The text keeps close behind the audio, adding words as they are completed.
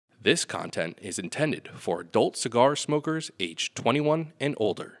This content is intended for adult cigar smokers aged 21 and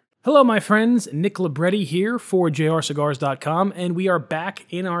older. Hello, my friends. Nick Libretti here for jrcigars.com, and we are back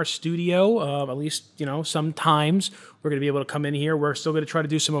in our studio. At least, sometimes we're going to be able to come in here. We're still going to try to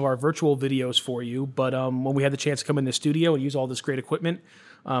do some of our virtual videos for you, but when we had the chance to come in the studio and use all this great equipment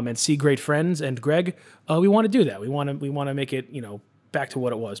and see great friends and Greg, we want to do that. We want to make it, back to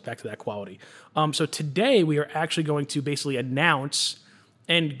what it was, back to that quality. So today we are actually going to basically announce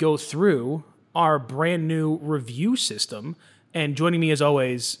and go through our brand new review system. And joining me, as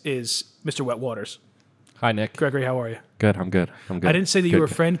always, is Mr. Wet Waters. Hi, Nick. Gregory, how are you? Good, I'm good. I didn't say that you were a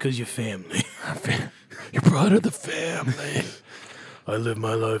friend because you're family. You're part of the family. I live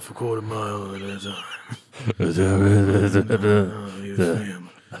my life a quarter mile at a time.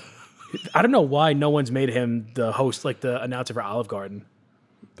 I don't know why no one's made him the host, like the announcer for Olive Garden.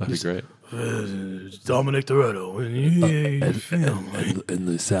 That'd be great. Dominic Toretto. And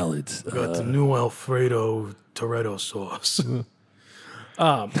the salads. Got the new Alfredo Toretto sauce.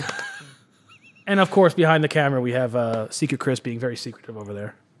 And of course, behind the camera, we have Secret Chris being very secretive over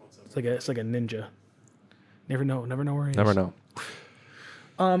there. It's like a ninja. Never know where he is. Never know.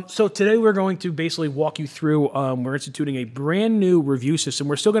 So today we're going to basically walk you through. We're instituting a brand new review system.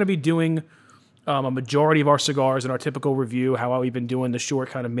 We're still going to be doing a majority of our cigars in our typical review, how we've been doing the short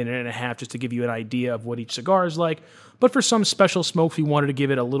kind of minute and a half, just to give you an idea of what each cigar is like. But for some special smokes, we wanted to give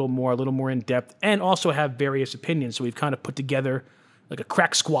it a little more in depth, and also have various opinions. So we've kind of put together like a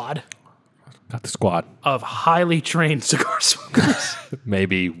crack squad. Got the squad Of highly trained cigar smokers.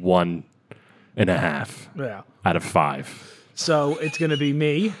 Maybe 1.5 out of 5. So it's going to be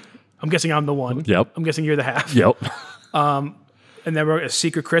me. I'm guessing I'm the one. Yep. I'm guessing you're the half. Yep. And then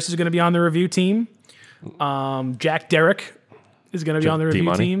Secret Chris is going to be on the review team. Jack Derrick is going to be on the review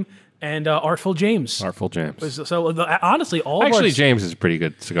D-Money. team. And Artful James. Artful James. So honestly, all Actually, of our... James is a pretty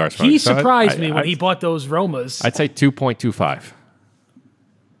good cigar smoker. He surprised me when he bought those Romas. I'd say 2.25.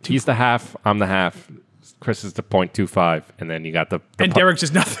 He's the half, I'm the half. Chris is the 0.25, and then you got the and Derek's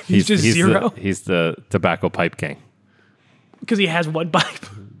just nothing. He's just zero. He's the tobacco pipe king. Because he has one pipe.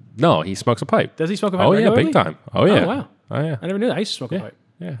 No, he smokes a pipe. Does he smoke a pipe Oh, yeah, regularly? big time. Oh, yeah. Oh, wow. Oh, yeah. I never knew that. I used to smoke a pipe.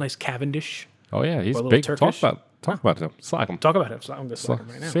 Yeah. Nice Cavendish. Oh, yeah. He's Or a little big. Turkish. Talk about him. Slack him. Talk about him. So I'm going to slack him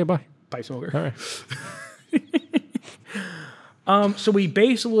right now. Say bye. Pipe smoker. All right. So we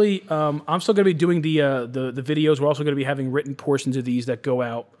basically, I'm still going to be doing the videos. We're also going to be having written portions of these that go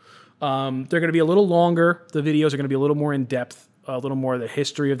out. They're going to be a little longer. The videos are going to be a little more in depth, a little more of the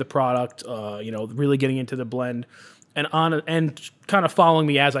history of the product. Really getting into the blend, and kind of following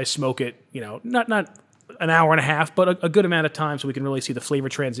me as I smoke it. Not an hour and a half, but a good amount of time, so we can really see the flavor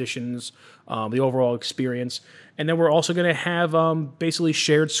transitions, the overall experience. And then we're also going to have basically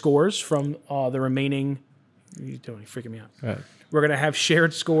shared scores from the remaining. What are you doing? You're freaking me out. We're going to have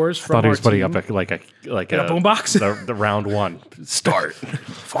shared scores from Thought he our was putting team. up like a boombox? the round one. Start.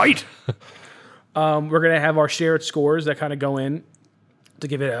 Fight. We're going to have our shared scores that kind of go in to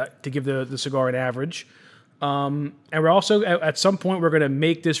give the cigar an average. And we're also, at some point, we're going to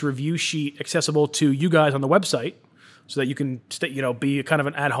make this review sheet accessible to you guys on the website so that you can be kind of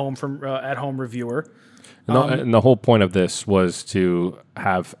an at-home reviewer. And the whole point of this was to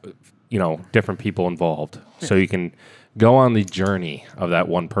have, different people involved. So you can go on the journey of that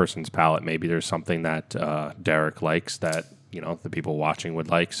one person's palate. Maybe there's something that Derek likes that, the people watching would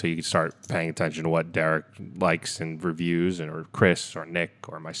like. So you can start paying attention to what Derek likes in reviews, or Chris or Nick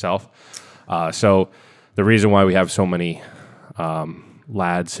or myself. So the reason why we have so many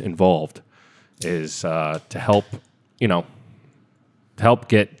lads involved is to help,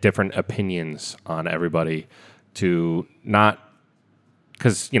 get different opinions on everybody, to not,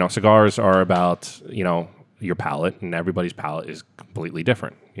 because, cigars are about, your palate, and everybody's palate is completely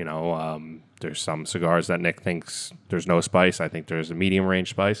different. There's some cigars that Nick thinks there's no spice. I think there's a medium range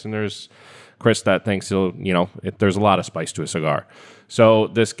spice, and there's Chris that thinks there's a lot of spice to a cigar. So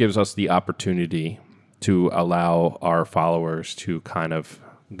this gives us the opportunity to allow our followers to kind of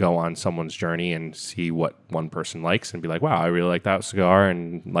go on someone's journey and see what one person likes and be like, wow, I really like that cigar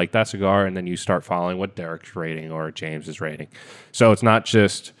and like that cigar. And then you start following what Derek's rating or James is rating. So it's not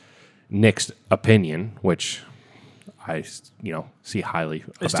just Nick's opinion, which I, see highly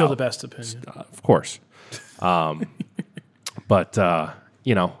about. It's still the best opinion. Of course. But,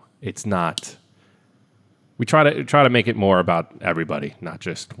 it's not... We try to make it more about everybody, not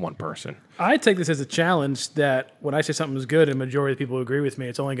just one person. I take this as a challenge that when I say something is good and the majority of people agree with me,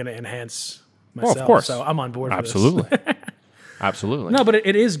 it's only going to enhance myself. Of course. So I'm on board for this. Absolutely. Absolutely. No, but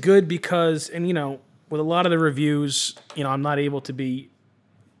it is good because, and with a lot of the reviews, I'm not able to be,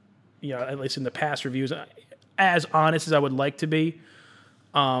 at least in the past reviews, as honest as I would like to be.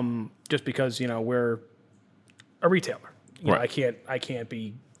 just because we're a retailer. Right. I can't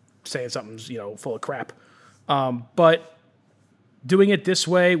be saying something's full of crap. But doing it this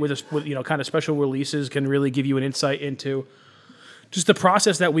way with kind of special releases can really give you an insight into just the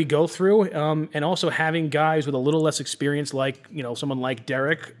process that we go through, and also having guys with a little less experience, like someone like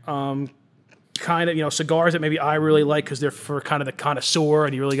Derek, kind of cigars that maybe I really like because they're for kind of the connoisseur,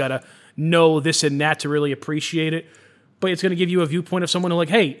 and you really got to know this and that to really appreciate it. But it's going to give you a viewpoint of someone who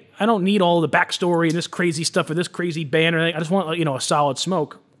hey, I don't need all the backstory and this crazy stuff or this crazy band or anything. I just want a solid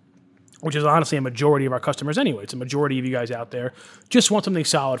smoke, which is honestly a majority of our customers anyway. It's a majority of you guys out there just want something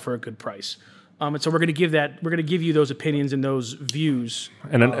solid for a good price. And so we're going to give you those opinions and those views.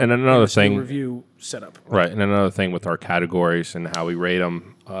 And another thing, review setup. Right, and another thing with our categories and how we rate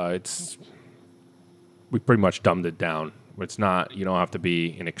them, we pretty much dumbed it down. It's not, you don't have to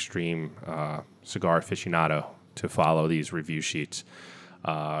be an extreme cigar aficionado to follow these review sheets.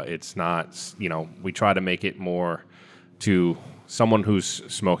 It's not, we try to make it more to someone who's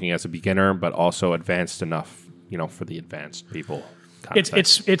smoking as a beginner, but also advanced enough, for the advanced people.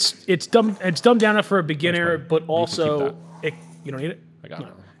 It's dumbed down enough for a beginner, but also you don't need it. I got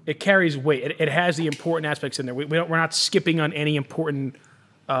it. It carries weight. It has the important aspects in there. We're not skipping on any important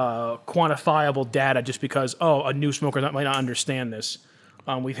quantifiable data just because a new smoker might not understand this.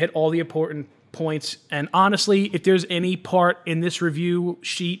 We've hit all the important points, and honestly, if there's any part in this review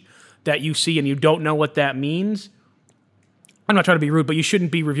sheet that you see and you don't know what that means, I'm not trying to be rude, but you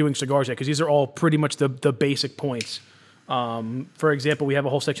shouldn't be reviewing cigars yet because these are all pretty much the basic points. For example, we have a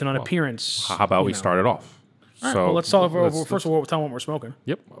whole section on appearance. How about we start it off? All right, well, let's talk over. First of all, tell them what we're smoking.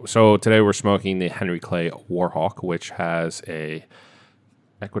 Yep. So today we're smoking the Henry Clay Warhawk, which has a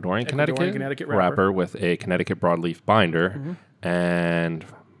Ecuadorian Connecticut wrapper with a Connecticut broadleaf binder, and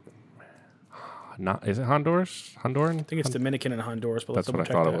is it Honduras? Honduran? I think it's Dominican and Honduras, but that's what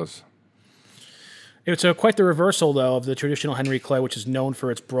I thought it was. It's quite the reversal, though, of the traditional Henry Clay, which is known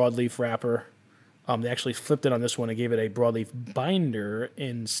for its broadleaf wrapper. They actually flipped it on this one and gave it a broadleaf binder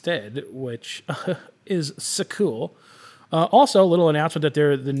instead, which is so cool. Also, a little announcement that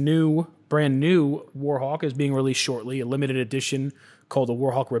the brand new Warhawk is being released shortly, a limited edition called the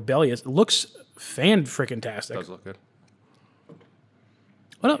Warhawk Rebellious. It looks fan-freaking-tastic. It does look good.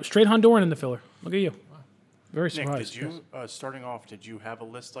 Oh, no, straight Honduran in the filler. Look at you. Very Nick, surprised. did you, starting off, did you have a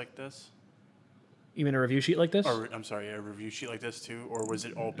list like this? You mean a review sheet like this? Or, I'm sorry, a review sheet like this too? Or was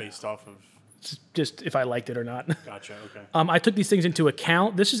it all based off of... Just if I liked it or not. Gotcha, okay. I took these things into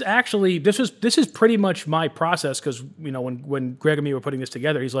account. This is pretty much my process because, when Greg and me were putting this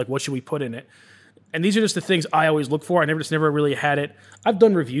together, he's like, what should we put in it? And these are just the things I always look for. I never really had it. I've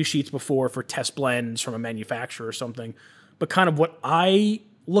done review sheets before for test blends from a manufacturer or something, but kind of what I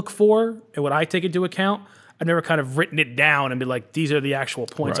look for and what I take into account, I've never kind of written it down and be like, these are the actual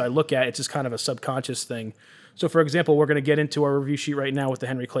points I look at. It's just kind of a subconscious thing. So, for example, we're going to get into our review sheet right now with the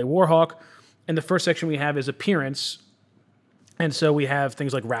Henry Clay Warhawk. And the first section we have is appearance. And so we have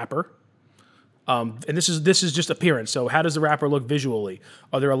things like wrapper. And this is just appearance. So how does the wrapper look visually?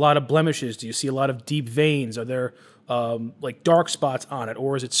 Are there a lot of blemishes? Do you see a lot of deep veins? Are there like dark spots on it?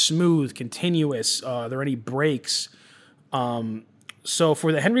 Or is it smooth, continuous? Are there any breaks? So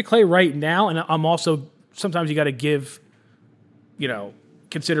for the Henry Clay right now, and I'm also, sometimes you got to give,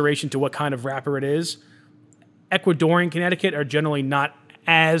 consideration to what kind of wrapper it is. Ecuadorian Connecticut are generally not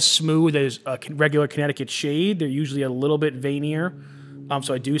as smooth as a regular Connecticut shade. They're usually a little bit veinier.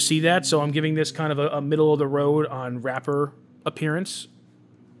 So I do see that. So I'm giving this kind of a middle of the road on wrapper appearance.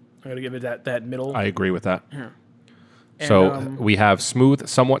 I'm going to give it that middle. I agree with that. Yeah. So we have smooth,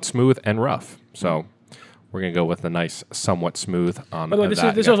 somewhat smooth, and rough. So we're going to go with the nice, somewhat smooth on that. By the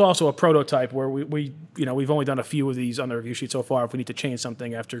way, this is also a prototype where we've only done a few of these on the review sheet so far. If we need to change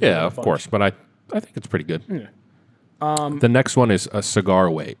something after. Yeah, of course. But I think it's pretty good. Yeah. The next one is a cigar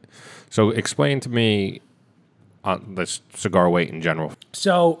weight. So explain to me this cigar weight in general.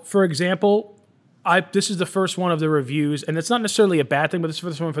 So, for example, this is the first one of the reviews, and it's not necessarily a bad thing, but this is the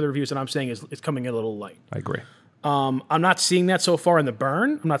first one for the reviews, and I'm saying it's coming in a little light. I agree. I'm not seeing that so far in the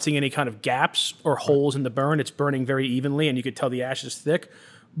burn. I'm not seeing any kind of gaps or holes in the burn. It's burning very evenly, and you could tell the ash is thick.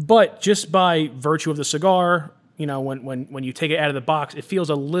 But just by virtue of the cigar, when you take it out of the box, it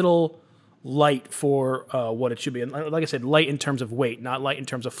feels a little light for what it should be. And like I said, light in terms of weight, not light in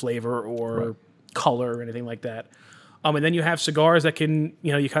terms of flavor or color or anything like that. And then you have cigars that can,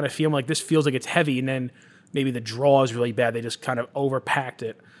 you kind of feel like this feels like it's heavy, and then maybe the draw is really bad. They just kind of overpacked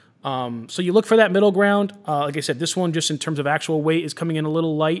it. So you look for that middle ground. Like I said, this one, just in terms of actual weight, is coming in a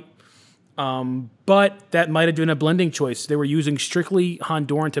little light. But that might have been a blending choice. They were using strictly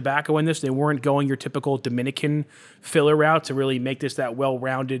Honduran tobacco in this. They weren't going your typical Dominican filler route to really make this that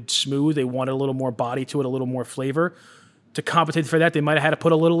well-rounded smooth. They wanted a little more body to it, a little more flavor. To compensate for that, they might have had to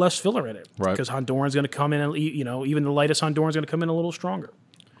put a little less filler in it. Right. Because Honduran's going to come in, and, even the lightest Honduran's going to come in a little stronger.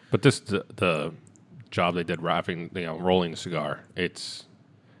 But the job they did wrapping, rolling the cigar, it's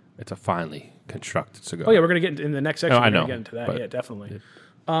a finely constructed cigar. Oh, yeah, we're going to get in the next section. No, I We're know, going to get into that. but- Yeah, definitely.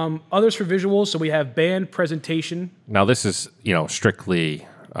 Others for visuals, so we have band presentation. Now this is strictly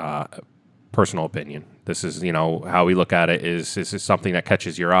personal opinion. This is how we look at it. Is this something that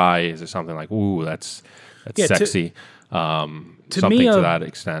catches your eye? Is it something like ooh that's Yeah, sexy? Something me, to that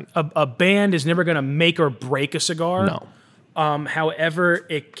extent. A band is never going to make or break a cigar. No. However,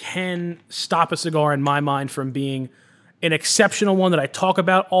 it can stop a cigar, in my mind, from being an exceptional one that I talk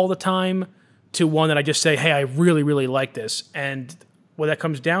about all the time to one that I just say, hey, I really, really like this. And what that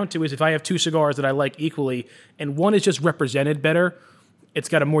comes down to is if I have two cigars that I like equally, and one is just represented better, it's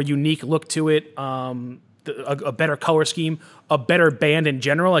got a more unique look to it, a better color scheme, a better band in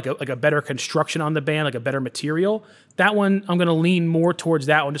general, like a better construction on the band, like a better material. That one, I'm going to lean more towards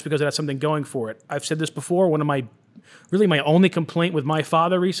that one just because it has something going for it. I've said this before. One of my only complaint with my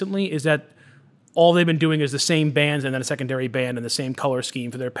father recently is that all they've been doing is the same bands and then a secondary band and the same color scheme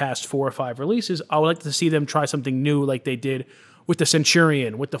for their past 4 or 5 releases. I would like to see them try something new like they did with the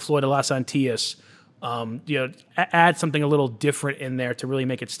Centurion, with the Flor de las Antillas. Add something a little different in there to really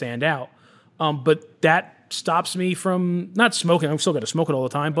make it stand out. But that stops me from not smoking. I'm still going to smoke it all the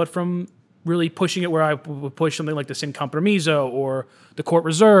time, but from really pushing it where I would push something like the Sin Compromiso or the Court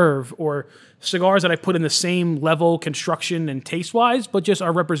Reserve or cigars that I put in the same level construction and taste-wise, but just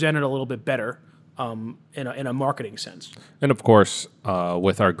are represented a little bit better in a marketing sense. And of course,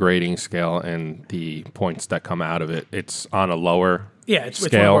 with our grading scale and the points that come out of it, it's on a lower It's one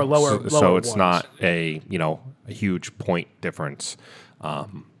of scale, our lower so it's ones. not a huge point difference.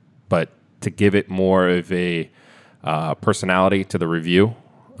 But to give it more of a personality to the review,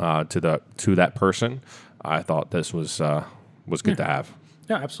 to that person, I thought this was good to have.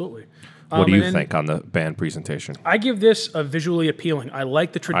 Yeah, absolutely. What do and you then think on the band presentation? I give this a visually appealing. I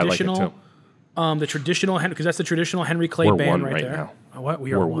like the traditional. I like it too. The traditional, because that's the traditional Henry Clay We're band one right there. now. Oh, what?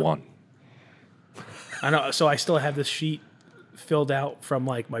 We are We're one. one. I know. So I still have this sheet filled out from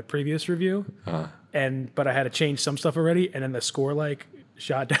like my previous review, but I had to change some stuff already, and then the score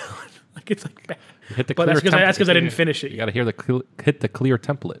shot down. It's bad. Hit the But clear that's because I template. didn't finish it. You got to hear hit the clear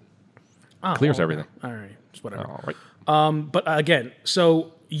template. Clears everything. All right, just whatever. All right. But again,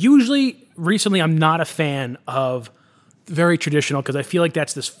 so recently I'm not a fan of very traditional because I feel like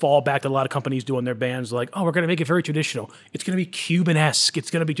that's this fallback that a lot of companies do on their bands. Like, oh, we're going to make it very traditional. It's going to be Cuban-esque.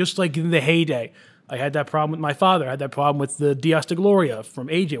 It's going to be just like in the heyday. I had that problem with my father. I had that problem with the Dias de Gloria from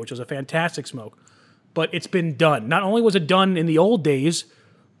AJ, which was a fantastic smoke. But it's been done. Not only was it done in the old days,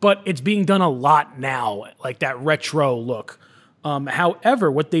 but it's being done a lot now, like that retro look.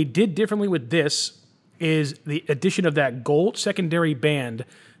 However, what they did differently with this is the addition of that gold secondary band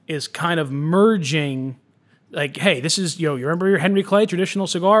is kind of merging, like, hey, this is, you remember your Henry Clay traditional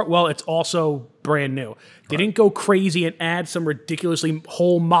cigar? Well, it's also brand new. They didn't go crazy and add some ridiculously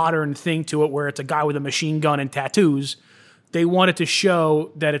whole modern thing to it where it's a guy with a machine gun and tattoos. They wanted to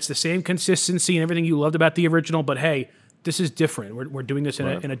show that it's the same consistency and everything you loved about the original, but hey, this is different. We're doing this in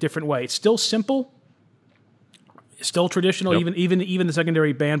a different way. It's still simple, it's still traditional, Yep. even the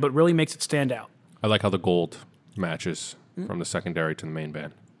secondary band, but really makes it stand out. I like how the gold matches from the secondary to the main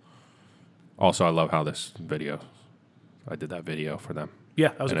band. Also, I love how this video. I did that video for them. Yeah,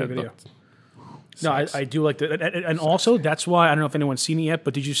 that was a And good it video. looked No, sexy. I do like that. And also, that's why, I don't know if anyone's seen it yet,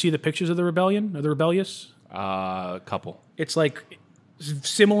 but did you see the pictures of the rebellion, or the rebellious? A couple. It's like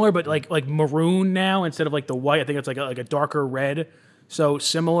similar, but like maroon now instead of like the white. I think it's like a darker red. So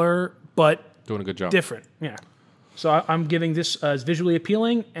similar, but Doing a good job. different. Yeah. So I'm giving this as visually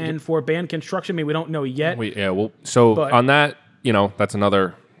appealing, and for band construction, maybe we don't know yet. So But- on that, that's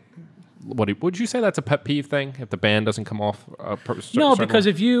another. Would you say that's a pet peeve thing if the band doesn't come off? No, because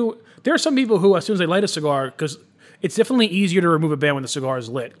there are some people who, as soon as they light a cigar, because it's definitely easier to remove a band when the cigar is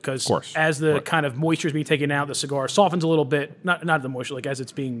lit, because course. as the Right. kind of moisture is being taken out, the cigar softens a little bit. Not the moisture, like as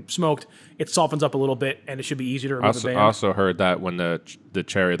it's being smoked, it softens up a little bit, and it should be easier to remove a I band. also heard that when the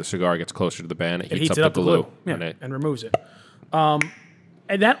cherry of the cigar gets closer to the band, it heats up the glue. Yeah, and removes it. And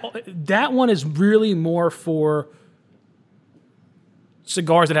that one is really more for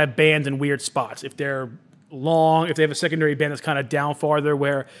cigars that have bands in weird spots. If they're long, if they have a secondary band that's kind of down farther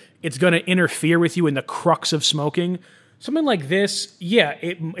where it's going to interfere with you in the crux of smoking. Something like this, yeah,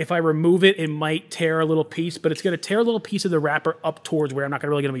 if I remove it, it might tear a little piece, but it's going to tear a little piece of the wrapper up towards where I'm not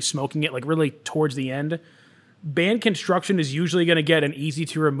really going to be smoking it, like really towards the end. Band construction is usually going to get an easy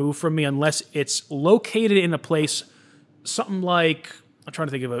to remove from me unless it's located in a place, something like, I'm trying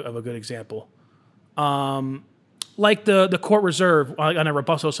to think of a good example. Like the Court Reserve on a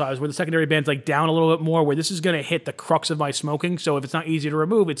Robusto size, where the secondary band's like down a little bit more, where this is going to hit the crux of my smoking. So if it's not easy to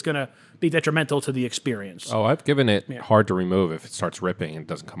remove, it's going to be detrimental to the experience. Oh, I've given it hard to remove if it starts ripping and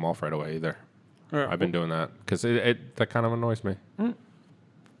doesn't come off right away either. I've been doing that because that kind of annoys me.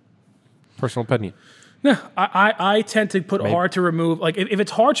 Personal opinion. No, I tend to put hard to remove. Like if it's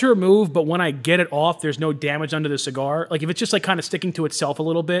hard to remove, but when I get it off, there's no damage under the cigar. Like if it's just like kind of sticking to itself a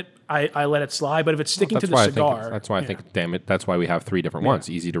little bit, I let it slide. But if it's sticking to the cigar, that's why I think damage. That's why we have 3 different ones: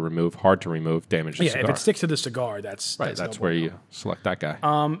 easy to remove, hard to remove, damage the cigar. If it sticks to the cigar, that's right. That's where you select that guy.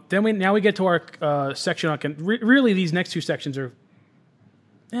 Then we get to our section on. Really, these next 2 sections are.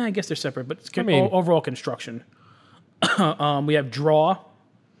 I guess they're separate, but it's overall construction. We have draws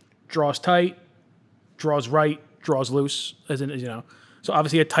tight. Draws right, draws loose, as in, So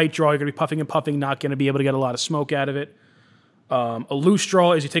obviously a tight draw, you're going to be puffing and puffing, not going to be able to get a lot of smoke out of it. A loose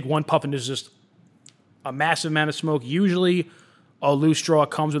draw is you take one puff and there's just a massive amount of smoke. Usually a loose draw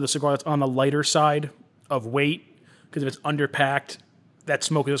comes with a cigar that's on the lighter side of weight, because if it's underpacked, that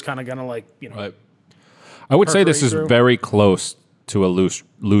smoke is just kind of going to Right. I would say this is very close to a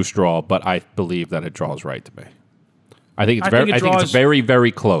loose draw, but I believe that it draws right to me. I think it's very,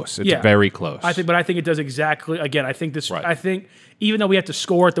 very close. It's very close. I think it does exactly. Again, I think this. Right. I think even though we have to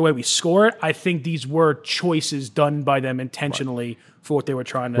score it the way we score it, I think these were choices done by them intentionally for what they were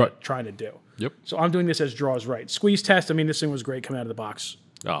trying to do. Yep. So I'm doing this as draws right. Squeeze test. I mean, this thing was great coming out of the box.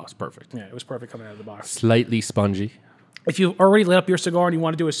 Oh, it's perfect. Yeah, it was perfect coming out of the box. Slightly spongy. If you've already lit up your cigar and you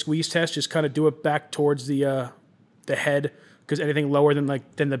want to do a squeeze test, just kind of do it back towards the head. Because anything lower than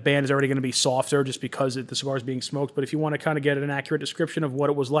the band is already going to be softer just because the cigar is being smoked. But if you want to kind of get an accurate description of what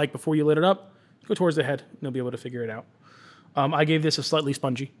it was like before you lit it up, go towards the head and you'll be able to figure it out. I gave this a slightly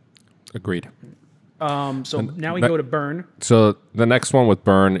spongy. Agreed. So now we go to burn. So the next one with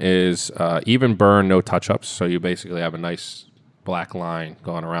burn is even burn, no touch-ups. So you basically have a nice black line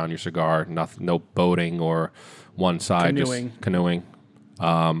going around your cigar, no boating or one side, just canoeing.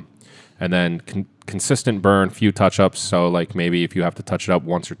 And then consistent burn, few touch-ups. So like maybe if you have to touch it up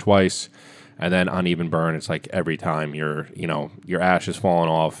once or twice, and then uneven burn, it's like every time your ash is falling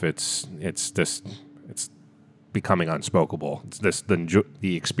off, it's becoming unsmokable. It's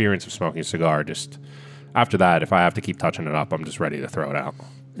the experience of smoking a cigar. Just after that, if I have to keep touching it up, I'm just ready to throw it out.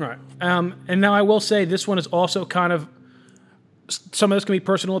 Right. And now I will say this one is also kind of, some of this can be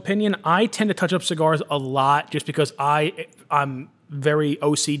personal opinion. I tend to touch up cigars a lot just because I'm very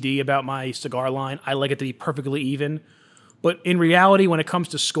OCD about my cigar line. I like it to be perfectly even. But in reality, when it comes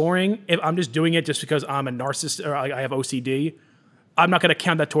to scoring, if I'm just doing it just because I'm a narcissist or I have OCD, I'm not going to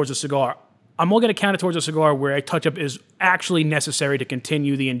count that towards a cigar. I'm only going to count it towards a cigar where a touch-up is actually necessary to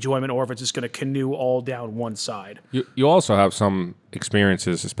continue the enjoyment, or if it's just going to canoe all down one side. You also have some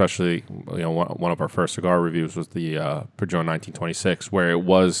experiences, especially one of our first cigar reviews was the Padron 1926, where it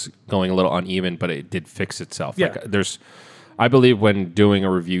was going a little uneven, but it did fix itself. Yeah. I believe when doing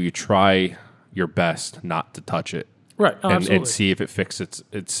a review, you try your best not to touch it. Right. Oh, and see if it fixes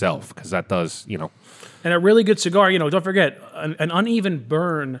itself, because that does, And a really good cigar, don't forget, an uneven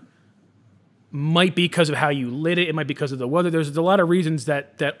burn might be because of how you lit it. It might be because of the weather. There's a lot of reasons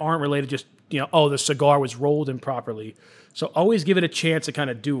that aren't related. Just, the cigar was rolled improperly. So always give it a chance to kind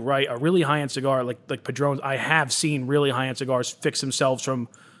of do right. A really high-end cigar like Padrones, I have seen really high-end cigars fix themselves from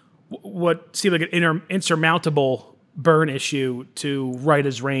what seemed like an insurmountable burn issue to right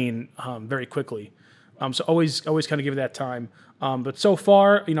as rain very quickly. So always kind of give it that time. But so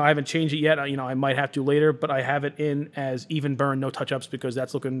far, I haven't changed it yet. I might have to later, but I have it in as even burn, no touch-ups, because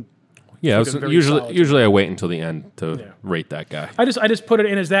that's looking... Yeah, usually I wait until the end to rate that guy. I just put it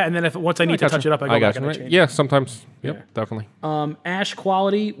in as that, and then once I need to touch it up, I go back and I change. Yeah, sometimes. Yep, definitely. Ash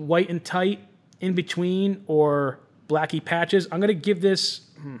quality, white and tight, in between, or blacky patches. I'm going to give this...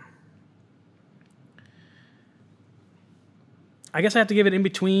 I guess I have to give it in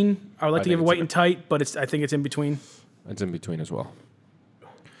between. I would like to give it white and tight, but I think it's in between. It's in between as well.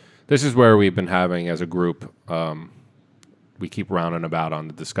 This is where we've been having, as a group... we keep rounding about on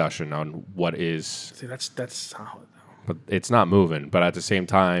the discussion on what is... See, that's solid, though. But it's not moving. But at the same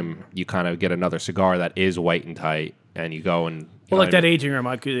time, you kind of get another cigar that is white and tight, and you go and... that aging room,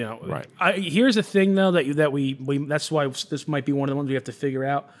 right. Here's the thing, though, that we that's why this might be one of the ones we have to figure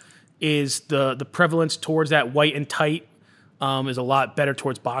out, is the prevalence towards that white and tight. is a lot better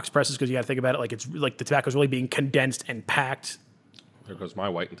towards box presses because you got to think about it like it's like the tobacco is really being condensed and packed. There goes my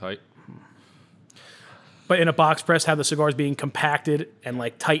white and tight. But in a box press, how the cigar is being compacted and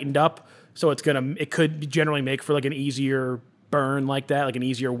like tightened up, so it could generally make for like an easier burn like that, like an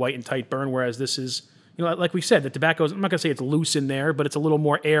easier white and tight burn. Whereas this is, like we said, the tobacco is, I'm not gonna say it's loose in there, but it's a little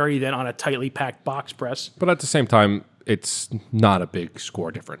more airy than on a tightly packed box press. But at the same time, it's not a big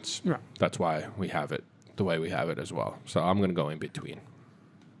score difference. Right. That's why we have it the way we have it as well. So I'm going to go in between.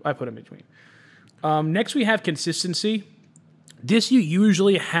 I put in between. Next, we have consistency. This you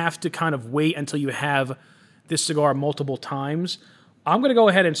usually have to kind of wait until you have this cigar multiple times. I'm going to go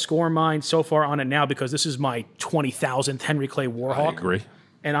ahead and score mine so far on it now because this is my 20,000th Henry Clay Warhawk. I agree.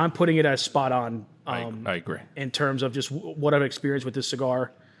 And I'm putting it as spot on. I agree. In terms of just what I've experienced with this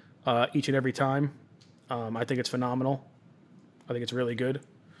cigar each and every time. I think it's phenomenal. I think it's really good.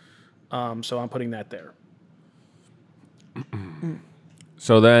 So I'm putting that there.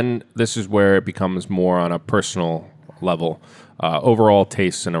 So then this is where it becomes more on a personal level. Overall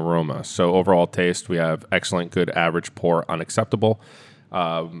taste and aroma. So overall taste, we have excellent, good, average, poor, unacceptable.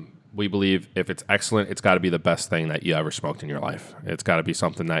 We believe if it's excellent, it's got to be the best thing that you ever smoked in your life. It's got to be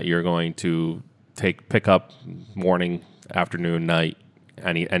something that you're going to pick up morning, afternoon, night,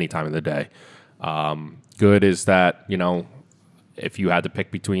 any time of the day. Good is that, if you had to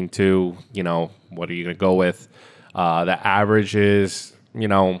pick between two, what are you going to go with? The average is,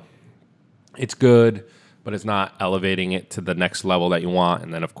 it's good, but it's not elevating it to the next level that you want.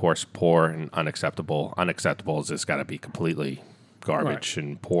 And then, of course, poor and unacceptable. Unacceptable is just got to be completely garbage, right.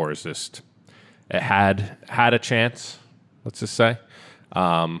 And poor is just, it had a chance, let's just say.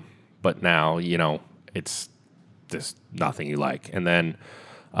 But now, it's just nothing you like. And then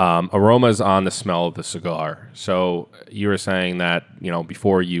aromas on the smell of the cigar. So you were saying that,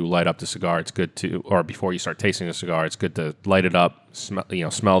 before you light up the cigar, it's good to, or before you start tasting the cigar, it's good to light it up,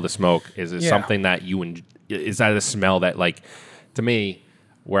 smell the smoke. Is it something that is that a smell that, like, to me,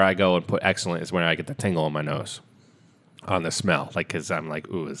 where I go and put excellent is when I get the tingle in my nose on the smell. Like, because I'm like,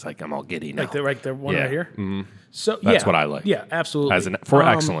 ooh, it's like I'm all giddy now. Like the one right here? Mm-hmm. So that's what I like. Yeah, absolutely. For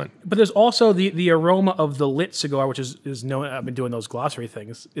excellent. But there's also the aroma of the lit cigar, which is known. I've been doing those glossary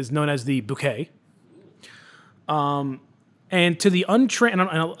things. Is known as the bouquet. And to the untrained,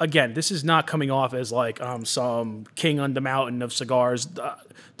 and again, this is not coming off as like some king on the mountain of cigars.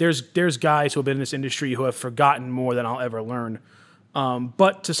 There's guys who have been in this industry who have forgotten more than I'll ever learn.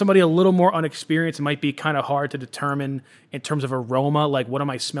 But to somebody a little more unexperienced, it might be kind of hard to determine in terms of aroma, like what am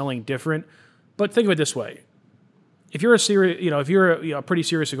I smelling different. But think of it this way: if you're a pretty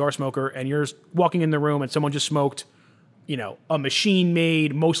serious cigar smoker and you're walking in the room and someone just smoked, a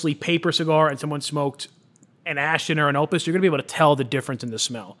machine-made, mostly paper cigar, and someone smoked an Ashton or an Opus, you're going to be able to tell the difference in the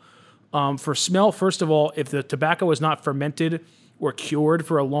smell. For smell, first of all, if the tobacco is not fermented or cured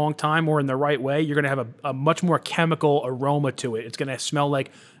for a long time or in the right way, you're going to have a much more chemical aroma to it. It's going to smell like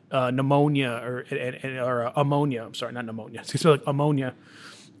pneumonia or ammonia. I'm sorry, not pneumonia. It's going to smell like ammonia.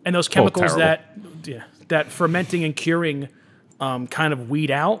 And those chemicals that fermenting and curing kind of weed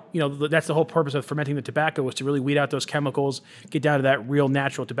out. That's the whole purpose of fermenting the tobacco, is to really weed out those chemicals, get down to that real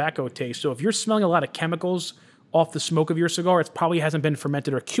natural tobacco taste. So if you're smelling a lot of chemicals off the smoke of your cigar, it probably hasn't been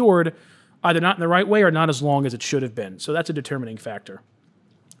fermented or cured, either not in the right way or not as long as it should have been. So that's a determining factor.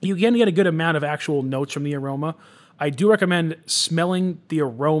 You can get a good amount of actual notes from the aroma. I do recommend smelling the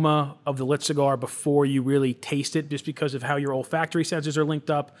aroma of the lit cigar before you really taste it, just because of how your olfactory sensors are linked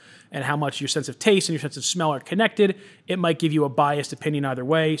up and how much your sense of taste and your sense of smell are connected. It might give you a biased opinion either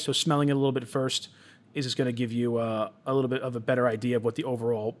way, so smelling it a little bit first is just going to give you a little bit of a better idea of what the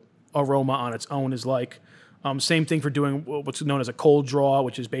overall aroma on its own is like. Same thing for doing what's known as a cold draw,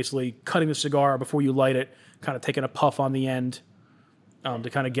 which is basically cutting the cigar before you light it, kind of taking a puff on the end to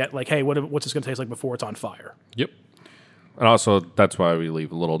kind of get like, hey, what's this going to taste like before it's on fire? Yep. And also, that's why we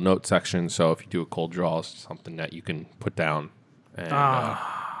leave a little note section. So if you do a cold draw, it's something that you can put down. And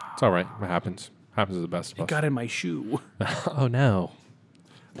it's all right. It happens. Happens to the best of us. It got in my shoe. Oh, no.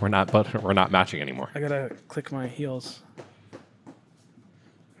 We're not matching anymore. I got to click my heels.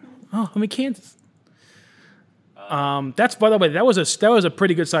 Oh, I'm in Kansas. That's, by the way, that was a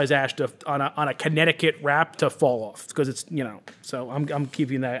pretty good size ash on a Connecticut wrap to fall off, because it's, so I'm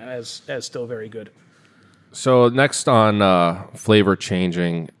keeping that as still very good. So next on flavor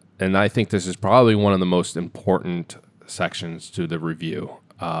changing, and I think this is probably one of the most important sections to the review.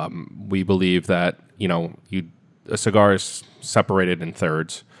 We believe that a cigar is separated in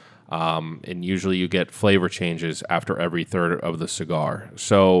thirds, and usually you get flavor changes after every third of the cigar.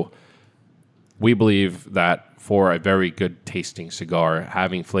 So we believe that for a very good tasting cigar,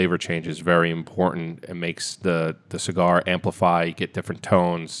 having flavor change is very important. It makes the cigar amplify, get different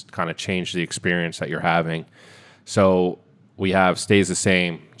tones, kind of change the experience that you're having. So we have stays the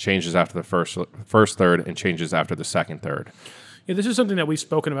same, changes after the first third, and changes after the second third. Yeah, this is something that we've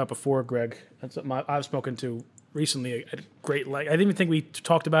spoken about before, Greg. That's something I've spoken to recently at great length. I even think we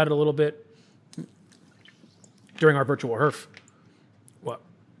talked about it a little bit during our virtual HERF. What?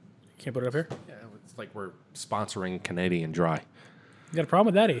 Can't put it up here? Yeah, it's like we're sponsoring Canadian Dry. You got a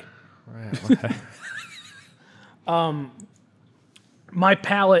problem with that, E? My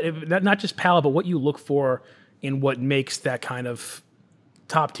palate, not just palate, but what you look for in what makes that kind of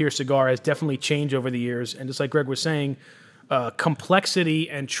top-tier cigar has definitely changed over the years. And just like Greg was saying, complexity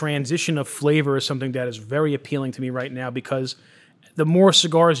and transition of flavor is something that is very appealing to me right now, because the more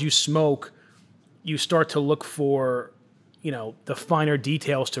cigars you smoke, you start to look for, the finer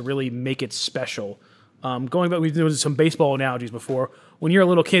details to really make it special. Going back, we've done some baseball analogies before. When you're a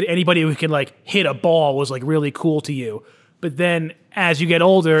little kid, anybody who can hit a ball was really cool to you. But then as you get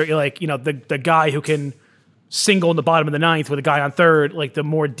older, you're the guy who can single in the bottom of the ninth with a guy on third, the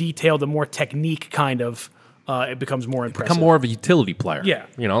more detailed, the more technique kind of, it becomes more impressive. Become more of a utility player. Yeah.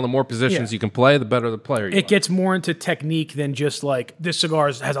 The more positions you can play, the better the player you are. It gets more into technique than just this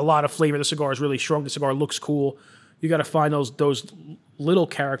cigar has a lot of flavor. The cigar is really strong. The cigar looks cool. You got to find those little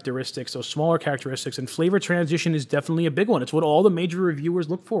characteristics, those smaller characteristics, and flavor transition is definitely a big one. It's what all the major reviewers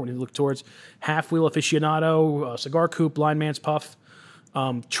look for when you look towards Half Wheel Aficionado, Cigar Coupe, Blind Man's Puff.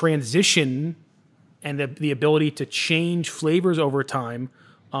 Transition and the ability to change flavors over time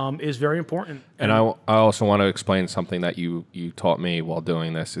is very important. And I also want to explain something that you taught me while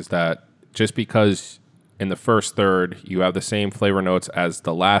doing this, is that just because in the first third you have the same flavor notes as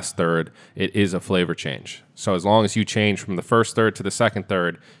the last third, it is a flavor change. So as long as you change from the first third to the second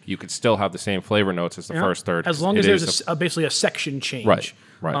third, you could still have the same flavor notes as the first third. As long as there's basically a section change.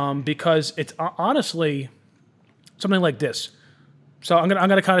 Right. Because it's honestly something like this. So I'm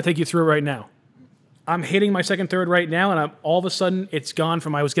gonna kind of take you through it right now. I'm hitting my second third right now, and all of a sudden it's gone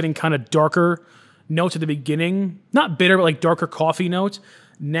from, I was getting kind of darker notes at the beginning, not bitter, but darker coffee notes.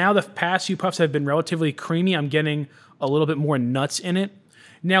 Now the past few puffs have been relatively creamy. I'm getting a little bit more nuts in it.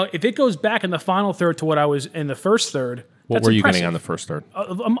 Now, if it goes back in the final third to what I was in the first third, what were you getting on the first third?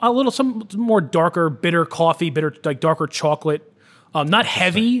 Some more darker, bitter coffee, darker chocolate. Not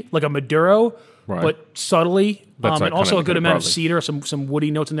heavy like a Maduro, but subtly. And also a good amount of cedar, some woody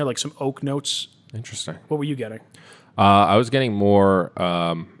notes in there, some oak notes. Interesting. What were you getting? I was getting more.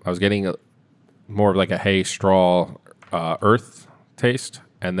 More of a hay straw earth taste,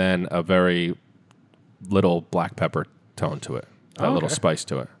 and then a very little black pepper tone to it, a little spice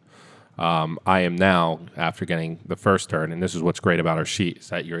to it. I am now, after getting the first turn, and this is what's great about our sheet, is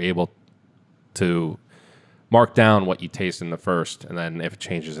that you're able to mark down what you taste in the first, and then if it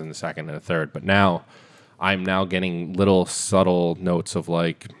changes in the second and the third. But now, I'm now getting little subtle notes of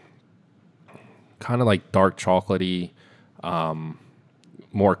kind of dark chocolatey,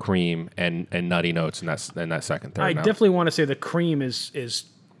 more cream and nutty notes in that second third. I definitely want to say the cream is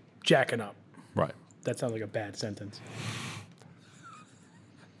jacking up. Right. That sounds like a bad sentence.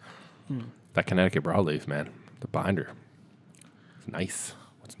 That Connecticut broadleaf, man, the binder, it's nice.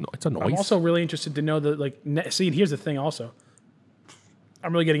 It's a noise. I'm also really interested to know that see, here's the thing. Also,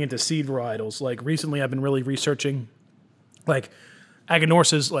 I'm really getting into seed varietals. Recently, I've been really researching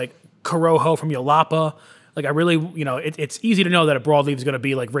Aganorsa's Corojo from Yalapa. I really, it's easy to know that a broadleaf is going to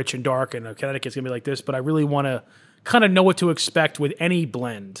be rich and dark, and a Connecticut's going to be like this. But I really want to kind of know what to expect with any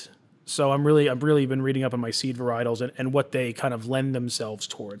blend. So I've really been reading up on my seed varietals and what they kind of lend themselves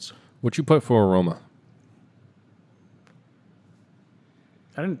towards. What'd you put for aroma?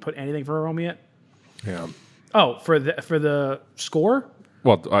 I didn't put anything for aroma yet. Yeah. Oh, for the score?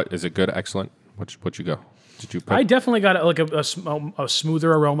 Well, is it good? Excellent. What'd you go? Did you put? I definitely got a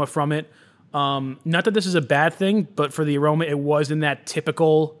smoother aroma from it. Not that this is a bad thing, but for the aroma, it was in that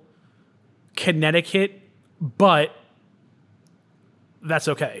typical Connecticut, but that's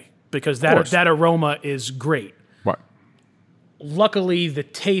okay because that aroma is great. Right. Luckily, the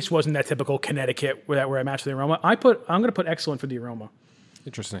taste wasn't that typical Connecticut where I matched the aroma. I'm going to put excellent for the aroma.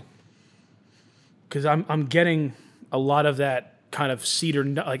 Interesting. Because I'm getting a lot of that kind of cedar,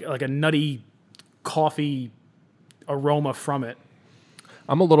 like a nutty coffee aroma from it.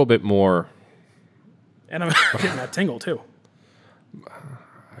 I'm a little bit more. And I'm getting that tingle too.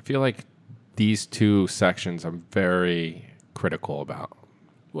 I feel like these two sections I'm very critical about.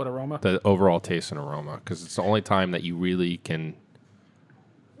 What aroma? The overall taste and aroma, because it's the only time that you really can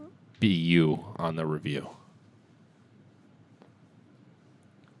be you on the review.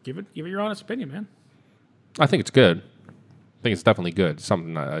 Give it your honest opinion, man. I think it's good. I think it's definitely good. It's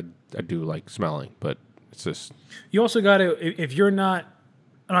something I do like smelling, but it's just You also got to, if you're not,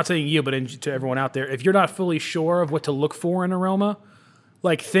 I'm not saying you, but to everyone out there, if you're not fully sure of what to look for in aroma,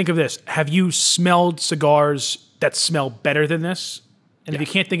 like think of this. Have you smelled cigars that smell better than this? And if you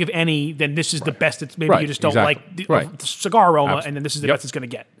can't think of any, then this is the best. It's maybe you just don't like the cigar aroma, and then this is the best it's going to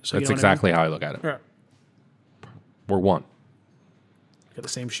get. So that's you know exactly how I look at it. Yeah. We're one. Got the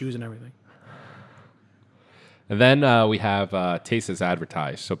same shoes and everything. And then we have taste as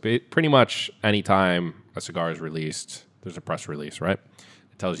advertised. So pretty much anytime a cigar is released, there's a press release, right?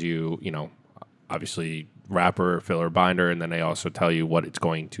 It tells you, obviously wrapper, filler, binder, and then they also tell you what it's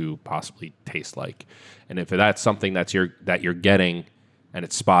going to possibly taste like. And if that's something that you're getting and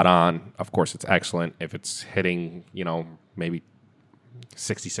it's spot on, of course it's excellent. If it's hitting, maybe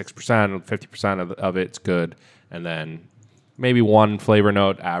 66%, 50% of it's good, and then maybe one flavor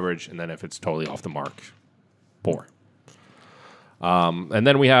note, average, and then if it's totally off the mark, poor. And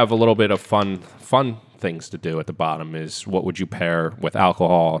then we have a little bit of fun things to do at the bottom is what would you pair with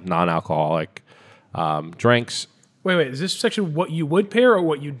alcohol, non-alcoholic drinks. Wait. Is this section what you would pair or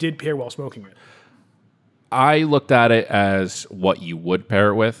what you did pair while smoking it? I looked at it as what you would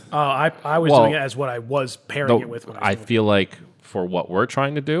pair it with. I was doing it as what I was pairing it with. When I feel like for what we're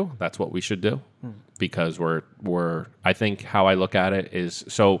trying to do, that's what we should do because we're. I think how I look at it is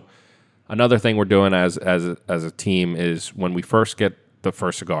so. Another thing we're doing as a team is when we first get the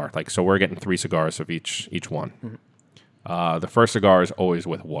first cigar, so we're getting 3 cigars of each one. Mm-hmm. The first cigar is always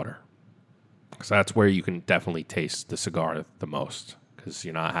with water. So that's where you can definitely taste the cigar the most because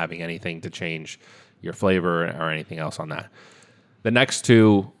you're not having anything to change your flavor or anything else on that. The next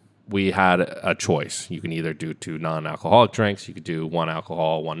 2, we had a choice. You can either do 2 non-alcoholic drinks, you could do 1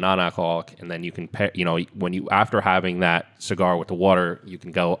 alcohol, 1 non-alcoholic, and then you can pair, when you, after having that cigar with the water, you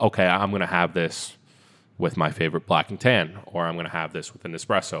can go, okay, I'm going to have this with my favorite black and tan, or I'm going to have this with an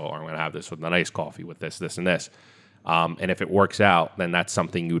espresso, or I'm going to have this with an iced coffee with this, and this. And if it works out, then that's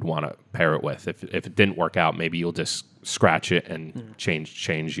something you'd want to pair it with. If it didn't work out, maybe you'll just scratch it and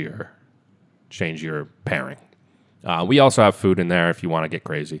change your pairing. We also have food in there if you want to get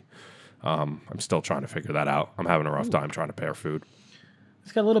crazy. I'm still trying to figure that out. I'm having a rough time trying to pair food.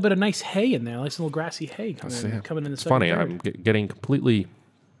 It's got a little bit of nice hay in there, nice little grassy hay coming in the second. It's funny. Third. I'm getting completely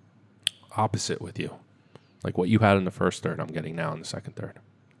opposite with you. Like what you had in the first third, I'm getting now in the second third.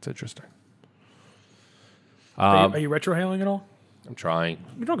 It's interesting. Are you retrohaling at all? I'm trying.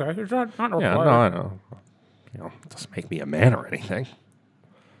 It's okay. It's not required. Yeah, no, I know. It doesn't make me a man or anything.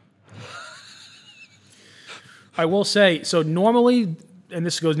 I will say, so normally, and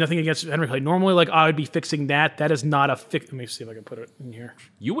this goes nothing against Henry Clay, normally I would be fixing that. That is not a fix. Let me see if I can put it in here.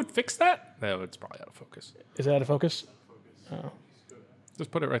 You would fix that? No, it's probably out of focus. Is that out of focus? Oh.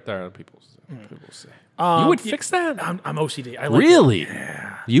 Just put it right there. People see. You would fix that? I'm OCD. I like really?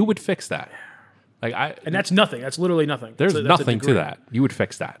 Yeah. You would fix that? And that's nothing. That's literally nothing. There's nothing to that. You would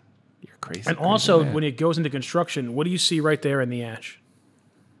fix that. You're crazy. And also, when it goes into construction, what do you see right there in the ash?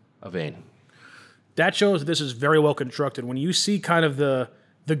 A vein. That shows that this is very well constructed. When you see kind of the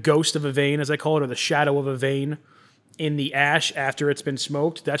ghost of a vein, as I call it, or the shadow of a vein in the ash after it's been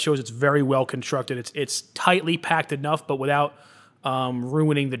smoked, that shows it's very well constructed. It's tightly packed enough, but without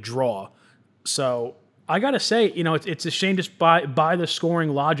ruining the draw. So I gotta say, it's a shame just by the scoring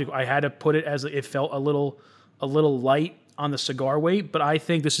logic, I had to put it as it felt a little light on the cigar weight, but I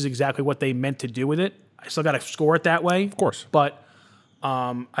think this is exactly what they meant to do with it. I still got to score it that way, of course, but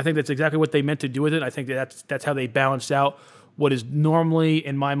I think that's exactly what they meant to do with it. I think that's how they balanced out what is normally,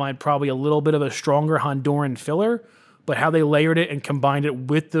 in my mind, probably a little bit of a stronger Honduran filler, but how they layered it and combined it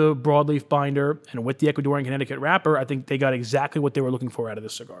with the broadleaf binder and with the Ecuadorian Connecticut wrapper, I think they got exactly what they were looking for out of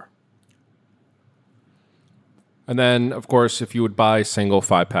this cigar. And then, of course, if you would buy single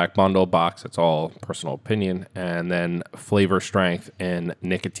 5-pack bundle box, that's all personal opinion. And then flavor strength and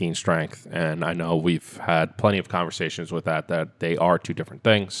nicotine strength. And I know we've had plenty of conversations with that they are 2 different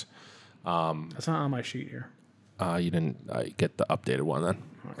things. That's not on my sheet here. You didn't get the updated one then.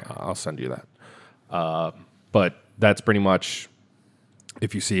 Okay. I'll send you that. But that's pretty much,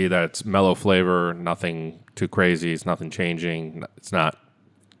 if you see that it's mellow flavor, nothing too crazy, it's nothing changing,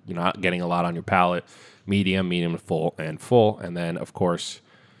 you're not getting a lot on your palate. Medium to full, and then of course,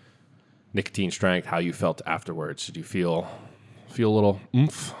 nicotine strength. How you felt afterwards? Did you feel a little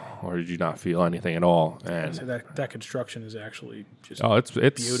oomph, or did you not feel anything at all? And so that construction is actually just it's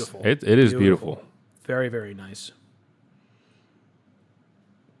beautiful. It is beautiful. Very, very nice.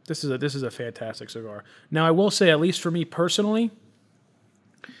 This is a fantastic cigar. Now I will say, at least for me personally,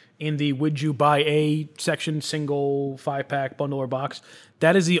 in the would you buy a section, single, 5-pack, bundle, or box.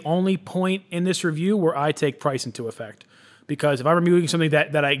 That is the only point in this review where I take price into effect. Because if I'm reviewing something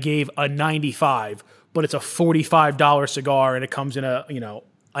that I gave a 95, but it's a $45 cigar and it comes in a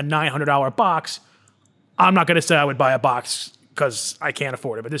 $900 box, I'm not going to say I would buy a box because I can't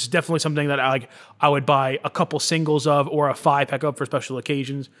afford it. But this is definitely something that I would buy a couple singles of or a 5-pack of for special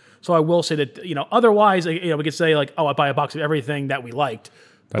occasions. So I will say that, otherwise, we could say like, oh, I buy a box of everything that we liked.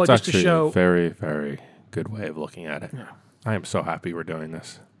 That's but just actually to show a very, very good way of looking at it. Yeah. I am so happy we're doing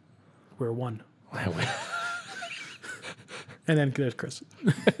this. We're one. And then there's Chris.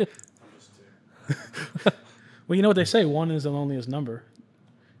 Well, you know what they say, 1 is the loneliest number.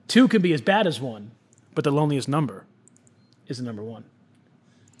 2 can be as bad as 1, but the loneliest number is the number 1.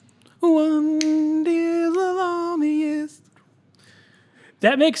 1 is the loneliest.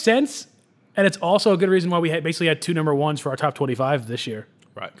 That makes sense, and it's also a good reason why we basically had 2 number 1s for our top 25 this year.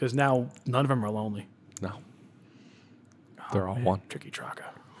 Right. Because now none of them are lonely. No. They're all one. Tricky Traca.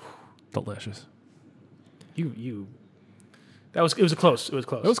 Delicious. It was close. It was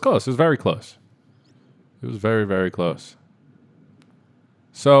close. It was close. It was very close. It was very, very close.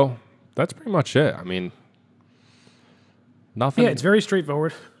 So that's pretty much it. I mean, nothing. Yeah, it's very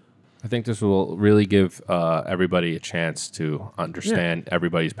straightforward. I think this will really give everybody a chance to understand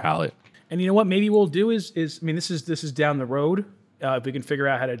everybody's palate. And you know what? Maybe we'll do is this is down the road. If we can figure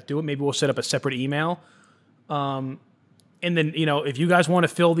out how to do it, maybe we'll set up a separate email. And then if you guys want to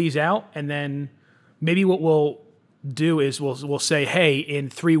fill these out, and then maybe what we'll do is we'll say, hey, in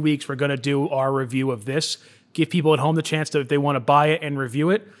 3 weeks we're going to do our review of this. Give people at home the chance to, if they want to buy it and review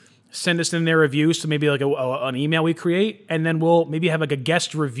it, send us in their reviews to maybe like an email we create, and then we'll maybe have like a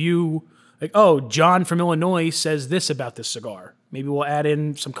guest review. Like, oh, John from Illinois says this about this cigar. Maybe we'll add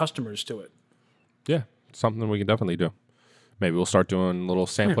in some customers to it. Yeah, something we can definitely do. Maybe we'll start doing little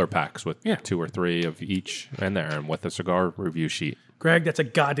sampler packs with 2 or 3 of each in there, and with a cigar review sheet. Greg, that's a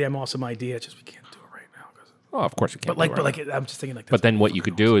goddamn awesome idea. It's just we can't do it right now. Oh, of course we can't. I'm just thinking like. But then what you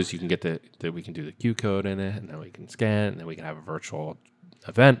could do is you can get we can do the Q code in it, and then we can scan, and then we can have a virtual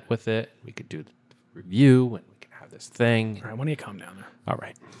event with it. We could do the review, and we can have this thing. All right, why don't you calm down there? All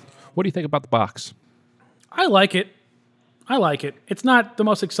right. What do you think about the box? I like it. It's not the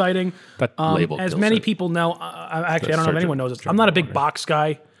most exciting. That label as kills many it. people know. I don't know if anyone knows this. I'm not a big box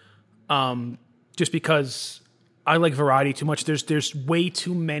guy, just because I like variety too much. There's way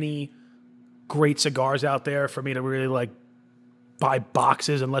too many great cigars out there for me to really like buy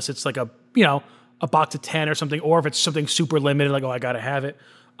boxes unless it's like a box of 10 or something, or if it's something super limited, like, oh, I gotta have it.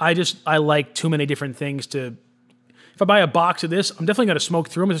 I like too many different things to. If I buy a box of this, I'm definitely gonna smoke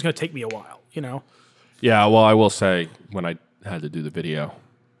through them. It's gonna take me a while, Yeah, well, I will say, when I had to do the video,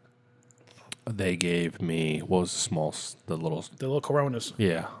 they gave me, what was the little Coronas.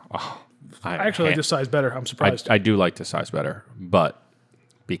 Yeah. Oh, I actually like this size better. I'm surprised. I do like this size better, but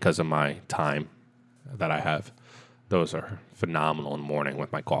because of my time that I have, those are phenomenal in the morning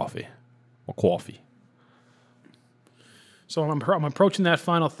with my coffee. Or coffee. So I'm approaching that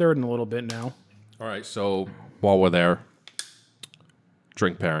final third in a little bit now. All right, so while we're there,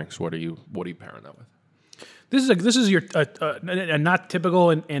 drink pairings. What are you pairing that with? This is your a not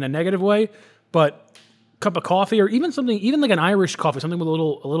typical in a negative way, but cup of coffee, or even like an Irish coffee, something with a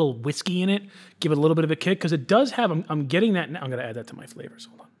little whiskey in it, give it a little bit of a kick, because it does have. I'm getting that. I'm going to add that to my flavors.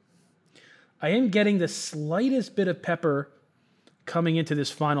 Hold on. I am getting the slightest bit of pepper coming into this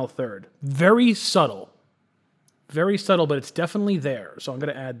final third. Very subtle, but it's definitely there. So I'm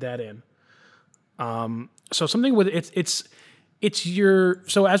going to add that in. So something with it's your,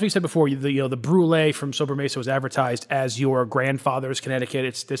 so as we said before, the Brulee from Sober Mesa was advertised as your grandfather's Connecticut.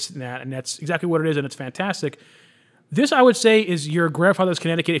 It's this and that, and that's exactly what it is, and it's fantastic. This, I would say, is your grandfather's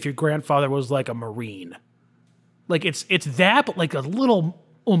Connecticut if your grandfather was like a Marine. Like it's that, but like a little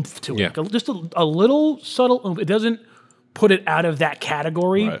oomph to it. Like just a little subtle oomph. It doesn't put it out of that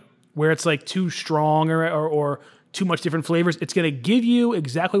category where it's like too strong or too much different flavors. It's going to give you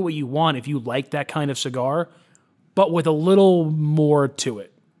exactly what you want if you like that kind of cigar, but with a little more to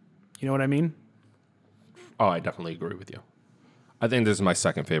it. You know what I mean? Oh, I definitely agree with you. I think this is my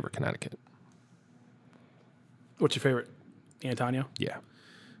second favorite Connecticut. What's your favorite? Antonio? Yeah.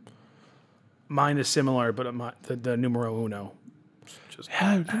 Mine is similar, but the numero uno.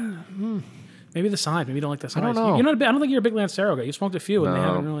 Maybe the size. Maybe you don't like the size. I don't know. I don't think you're a big Lancero guy. You smoked a few, and they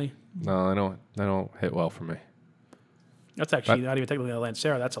haven't really. No, they don't hit well for me. That's actually not even technically a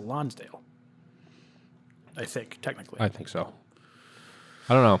Lancero. That's a Lonsdale. I think, technically. I think so.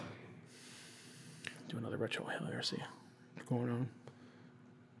 I don't know. Do another retro here. See what's going on.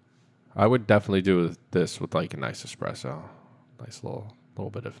 I would definitely do this with like a nice espresso. Nice little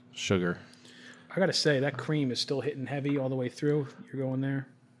little bit of sugar. I gotta say that cream is still hitting heavy all the way through. You're going there.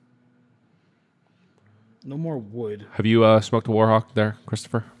 No more wood. Have you smoked a Warhawk there,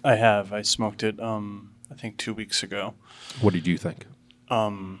 Christopher? I have. I smoked it. I think 2 weeks ago. What did you think?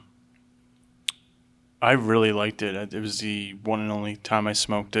 I really liked it. It was the one and only time I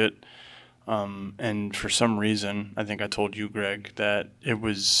smoked it. And for some reason, I think I told you, Greg, that it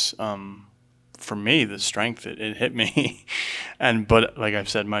was, for me, the strength, it hit me. But like I've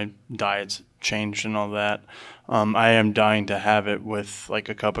said, my diet's changed and all that. I am dying to have it with like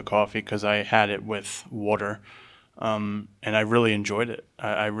a cup of coffee because I had it with water. And I really enjoyed it.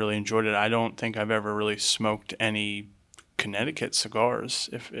 I really enjoyed it. I don't think I've ever really smoked any Connecticut cigars,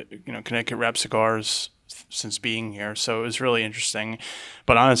 Connecticut wrap cigars since being here. So it was really interesting.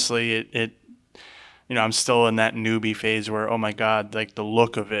 But honestly, it I'm still in that newbie phase where, oh my God, like the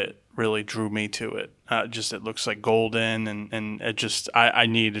look of it really drew me to it. It looks like golden, and it just, I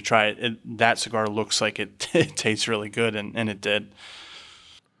needed to try it. That cigar looks like it tastes really good, and it did.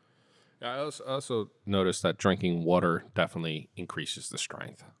 I also noticed that drinking water definitely increases the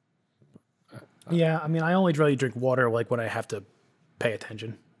strength. Yeah, I mean, I only really drink water like when I have to pay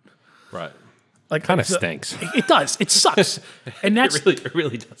attention. Right. Like Kind of stinks. It does. It sucks. And that's It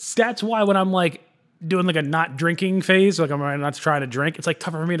really does. that's why when I'm like doing like a not drinking phase, like I'm not trying to drink, it's like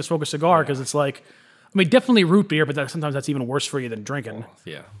tougher for me to smoke a cigar because it's like, I mean, definitely root beer, but sometimes that's even worse for you than drinking.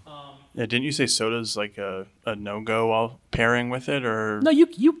 Yeah. Yeah, didn't you say soda's like a no-go while pairing with it, or? No,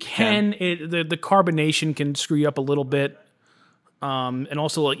 you can. The carbonation can screw you up a little bit. And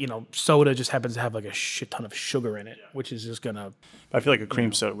also, like, soda just happens to have like a shit ton of sugar in it, which is just gonna. I feel like a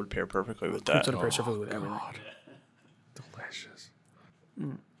cream soda would pair perfectly with that. Soda pairs perfectly with everything. Delicious.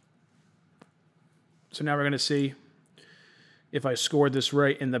 So now we're gonna see if I scored this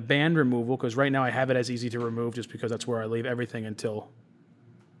right in the band removal, because right now I have it as easy to remove just because that's where I leave everything until.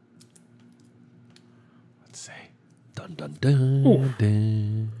 Let's say. Dun dun dun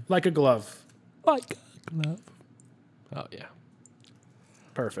dun. Like a glove. Like a glove. Oh yeah.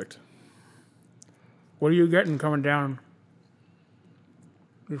 Perfect. What are you getting coming down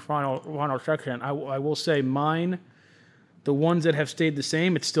the final section? I will say mine, the ones that have stayed the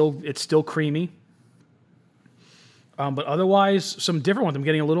same, it's still creamy. But otherwise, some different ones. I'm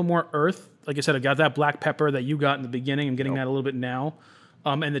getting a little more earth. Like I said, I got that black pepper that you got in the beginning. I'm getting that a little bit now.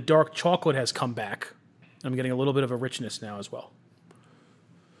 And the dark chocolate has come back. I'm getting a little bit of a richness now as well.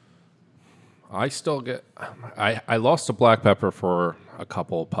 I still get. I lost the black pepper for a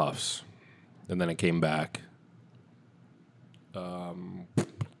couple of puffs, and then it came back.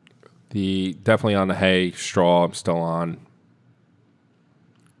 The definitely on the hay straw. I'm still on.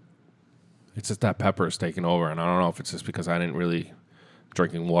 It's just that pepper is taking over, and I don't know if it's just because I didn't really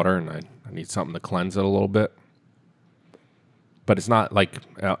drinking water, and I need something to cleanse it a little bit. But it's not like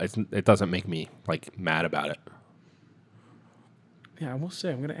it doesn't make me like mad about it. Yeah, I will say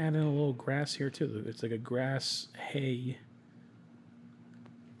I'm going to add in a little grass here too. It's like a grass hay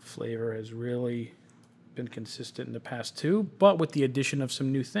flavor has really been consistent in the past too, but with the addition of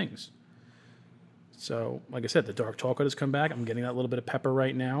some new things. So, like I said, the dark chocolate has come back. I'm getting that little bit of pepper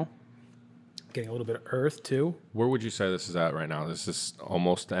right now. Getting a little bit of earth too. Where would you say this is at right now? This is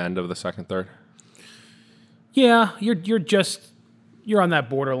almost the end of the second third. Yeah, you're on that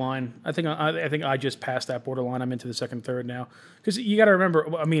borderline. I think I just passed that borderline. I'm into the second third now because you got to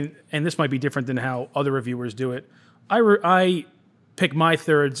remember. I mean, and this might be different than how other reviewers do it. I pick my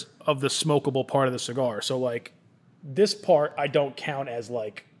thirds of the smokable part of the cigar. So like this part, I don't count as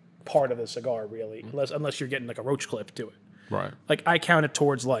like part of the cigar really, unless you're getting like a roach clip to it. Right. Like I count it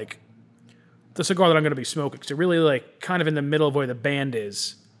towards like the cigar that I'm going to be smoking. So really like kind of in the middle of where the band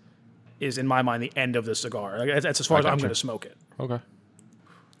is in my mind the end of the cigar. Like, that's as far as I'm going to smoke it. Okay.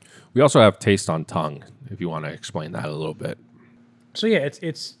 We also have taste on tongue, if you want to explain that a little bit. So yeah,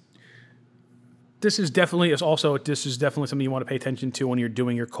 this is definitely something you want to pay attention to when you're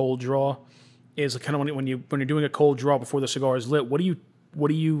doing your cold draw. Is kind of when you're doing a cold draw before the cigar is lit. What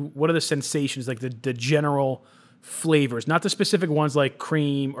are the sensations, like the general flavors, not the specific ones like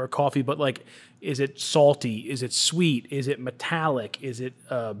cream or coffee, but like, is it salty? Is it sweet? Is it metallic? Is it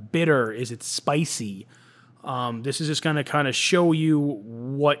bitter? Is it spicy? This is just going to kind of show you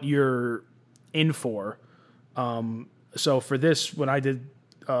what you're in for. So for this, when I did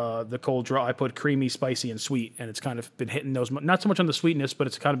the cold draw, I put creamy, spicy, and sweet, and it's kind of been hitting those. Not so much on the sweetness, but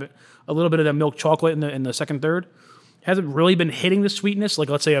it's kind of a little bit of that milk chocolate in the second third. Hasn't really been hitting the sweetness like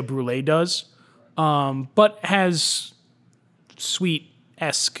let's say a brulee does, but has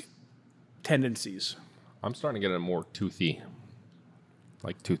sweet-esque tendencies. I'm starting to get a more toothy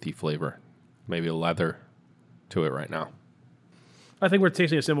flavor, maybe a leather to it right now. I think we're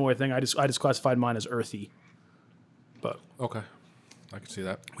tasting a similar thing. I just classified mine as earthy. But Okay. I can see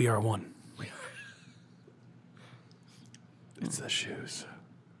that. we are one. It's the shoes.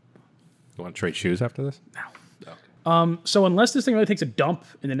 You want to trade shoes after this? No. So unless this thing really takes a dump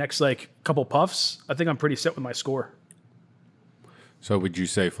in the next like couple puffs, I think I'm pretty set with my score. So would you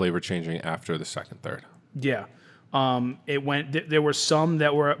say flavor changing after the second, third? Yeah. It went. There were some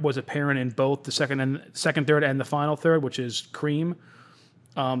that was apparent in both the second third and the final third, which is cream.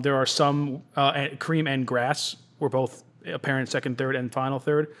 There are some cream and grass were both apparent second third and final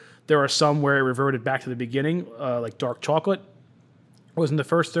third. There are some where it reverted back to the beginning, like dark chocolate was in the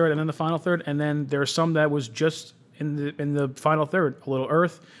first third and then the final third, and then there are some that was just in the final third, a little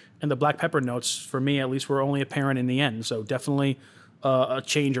earth, and the black pepper notes for me at least were only apparent in the end. So definitely a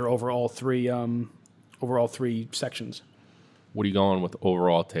changer over all three sections. What are you going with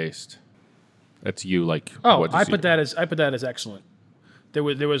overall taste? That's you, like. Oh, I put that as excellent. There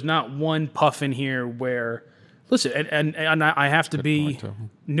was not one puff in here where, listen, and I have to be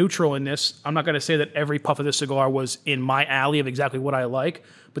neutral in this. I'm not going to say that every puff of this cigar was in my alley of exactly what I like,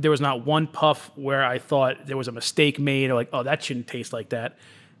 but there was not one puff where I thought there was a mistake made or like, oh, that shouldn't taste like that.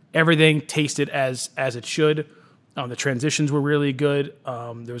 Everything tasted as it should. The transitions were really good.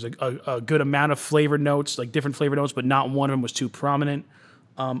 There was a good amount of flavor notes, like different flavor notes, but not one of them was too prominent.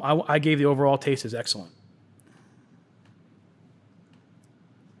 I gave the overall taste as excellent.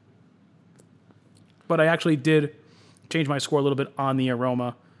 But I actually did change my score a little bit on the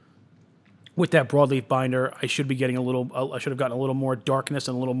aroma. With that broadleaf binder, I should have gotten a little more darkness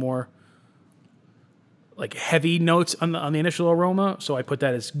and a little more like heavy notes on the initial aroma. So I put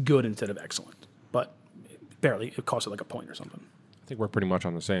that as good instead of excellent. But barely, it cost it like a point or something. I think we're pretty much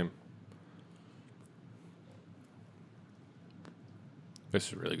on the same. This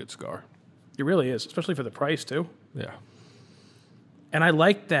is a really good cigar. It really is, especially for the price too. Yeah. And I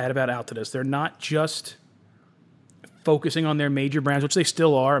like that about Altadis. They're not just focusing on their major brands, which they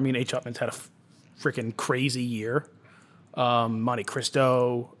still are. I mean, H. Upman's had a freaking crazy year. Monte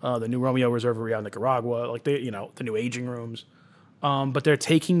Cristo, the new Romeo Reserva in Nicaragua, like the new aging rooms. But they're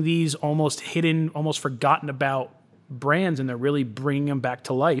taking these almost hidden, almost forgotten about brands, and they're really bringing them back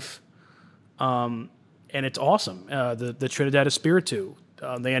to life. And it's awesome. The Trinidad Espiritu.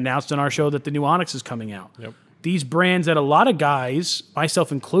 They announced on our show that the new Onyx is coming out. Yep. These brands that a lot of guys,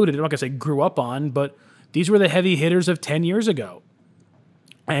 myself included, I'm not going to say grew up on, but these were the heavy hitters of 10 years ago.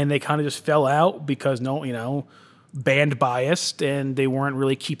 And they kind of just fell out because, band biased, and they weren't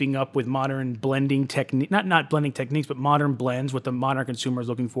really keeping up with modern blending technique, not blending techniques, but modern blends, what the modern consumer is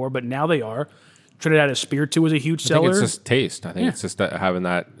looking for. But now they are. Trinidad Espiritu was a huge seller. I think it's just taste. I think it's just that having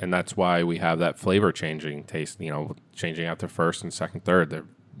that, and that's why we have that flavor changing taste, changing after first and second, third. They're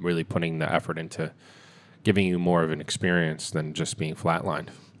really putting the effort into giving you more of an experience than just being flatlined.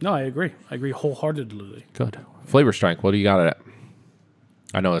 No, I agree. I agree wholeheartedly. Good. Flavor strength, what do you got at?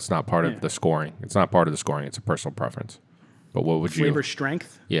 I know it's not part of the scoring. It's not part of the scoring. It's a personal preference. But what would Flavor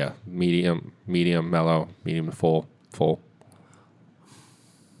strength? Yeah. Medium, mellow, medium to full.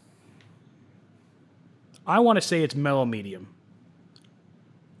 I want to say it's mellow medium.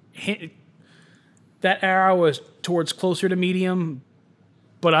 That arrow was towards closer to medium,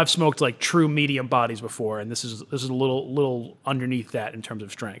 but I've smoked like true medium bodies before, and this is a little underneath that in terms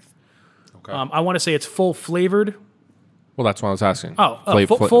of strength. Okay. I want to say it's full flavored. Well, that's what I was asking. Full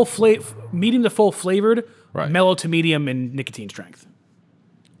medium to full flavored, right. Mellow to medium in nicotine strength.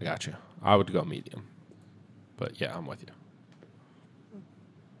 I got you. I would go medium, but yeah, I'm with you.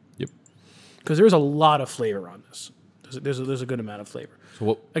 Yep. Because there's a lot of flavor on this. There's a good amount of flavor. So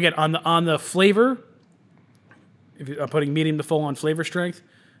what? Again, on the flavor, if you're putting medium to full on flavor strength,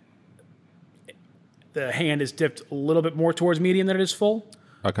 the hand is dipped a little bit more towards medium than it is full.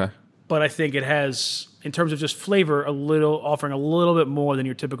 Okay. But I think it has, in terms of just flavor, offering a little bit more than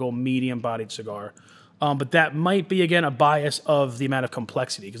your typical medium-bodied cigar. But that might be, again, a bias of the amount of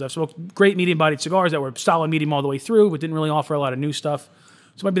complexity. Because I've smoked great medium-bodied cigars that were solid medium all the way through, but didn't really offer a lot of new stuff.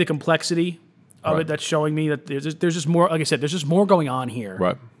 So it might be the complexity of it that's showing me that there's just more, like I said, there's just more going on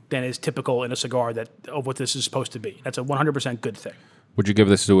here than is typical in a cigar of what this is supposed to be. That's a 100% good thing. Would you give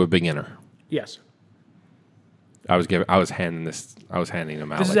this to a beginner? Yes. I was handing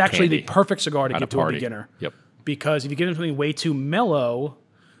them out. This is like actually candy the perfect cigar to give to a beginner. Yep. Because if you give them something way too mellow,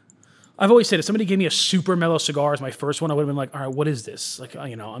 I've always said if somebody gave me a super mellow cigar as my first one, I would have been like, all right, what is this? Like,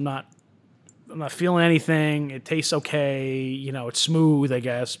 I'm not feeling anything. It tastes okay. It's smooth, I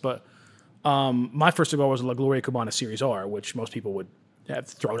guess. But my first cigar was a La Gloria Cubana Series R, which most people would have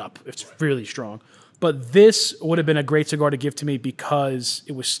thrown up. It's really strong. But this would have been a great cigar to give to me because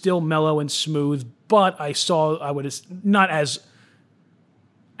it was still mellow and smooth, but I would not as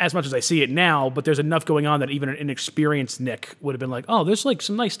as much as I see it now, but there's enough going on that even an inexperienced Nick would have been like, oh, there's like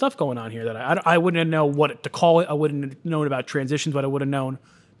some nice stuff going on here that I wouldn't know what to call it. I wouldn't have known about transitions, but I would have known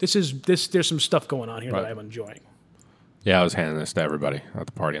there's some stuff going on here that I'm enjoying. Yeah, I was handing this to everybody at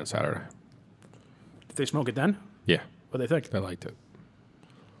the party on Saturday. Did they smoke it then? Yeah. What do they think? They liked it.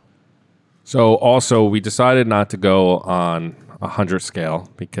 So also, we decided not to go on 100 scale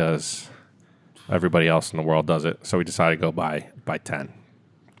because everybody else in the world does it. So we decided to go by 10.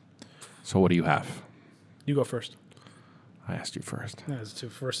 So what do you have? You go first. I asked you first. Yeah,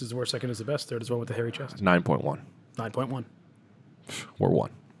 first is the worst, second is the best, third is one with the hairy chest. 9.1. 9.1. We're 1.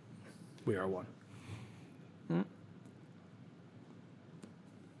 We are 1.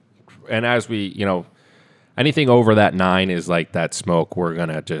 And as we, anything over that 9 is like that smoke. We're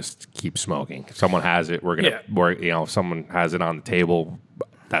gonna just keep smoking. If someone has it, we're gonna. If someone has it on the table,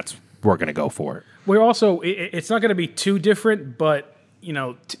 we're gonna go for it. We're also. It's not gonna be too different, but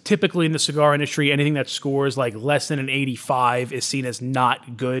typically in the cigar industry, anything that scores like less than an 85 is seen as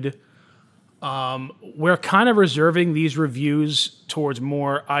not good. We're kind of reserving these reviews towards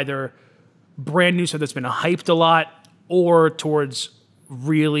more either brand new stuff that's been hyped a lot, or towards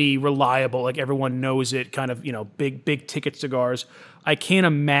really reliable, like everyone knows it, kind of, big ticket cigars. I can't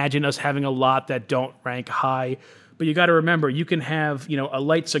imagine us having a lot that don't rank high, but you got to remember, you can have, a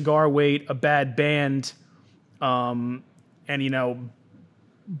light cigar weight, a bad band, and,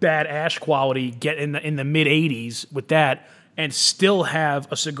 bad ash quality, get in the mid 80s with that, and still have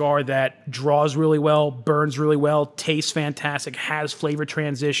a cigar that draws really well, burns really well, tastes fantastic, has flavor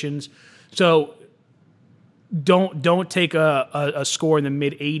transitions. So don't take a score in the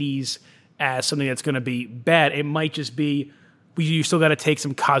mid 80s as something that's going to be bad. It might just be you still got to take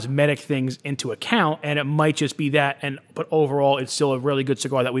some cosmetic things into account, and it might just be that. But overall, it's still a really good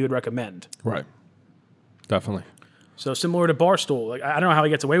cigar that we would recommend. Right. Definitely. So similar to Barstool, like I don't know how he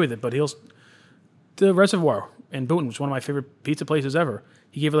gets away with it, but the Reservoir in Boonton was one of my favorite pizza places ever.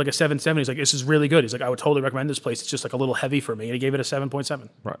 He gave it like a 7.7. He's like, this is really good. He's like, I would totally recommend this place. It's just like a little heavy for me, and he gave it a 7.7.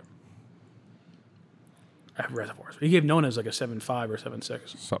 Right. Reservoirs. He gave Nona's like a 7.5 or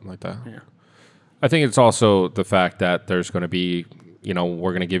 7.6. Something like that. Yeah. I think it's also the fact that there's going to be,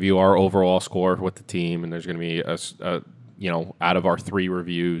 we're going to give you our overall score with the team, and there's going to be out of our 3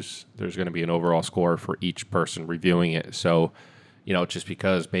 reviews, there's going to be an overall score for each person reviewing it. So, just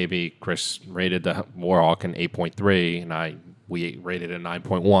because maybe Chris rated the Warhawk an 8.3 and we rated a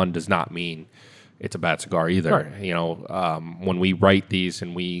 9.1 does not mean it's a bad cigar either. Right. When we write these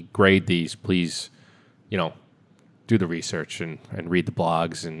and we grade these, please, do the research and read the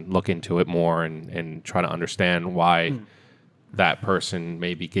blogs and look into it more and try to understand why that person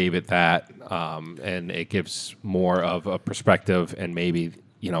maybe gave it that. And it gives more of a perspective, and maybe,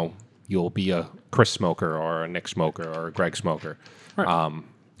 you'll be a Chris smoker or a Nick smoker or a Greg smoker. Right.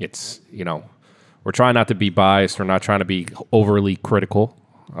 It's, we're trying not to be biased. We're not trying to be overly critical.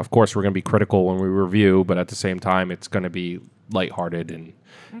 Of course, we're going to be critical when we review, but at the same time, it's going to be lighthearted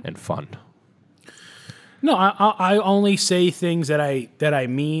and fun. No, I only say things that I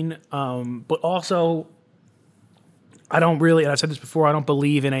mean, but also I don't really, and I've said this before, I don't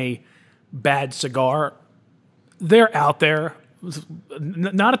believe in a bad cigar. They're out there,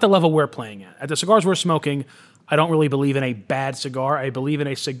 not at the level we're playing at. At the cigars we're smoking, I don't really believe in a bad cigar. I believe in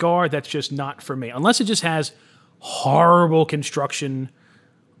a cigar that's just not for me, unless it just has horrible construction,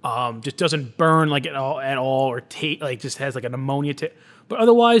 just doesn't burn like at all, or just has like an ammonia taste. But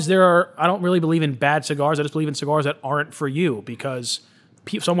otherwise, I don't really believe in bad cigars. I just believe in cigars that aren't for you because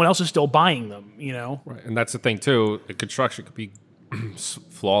someone else is still buying them, Right. And that's the thing, too. The construction could be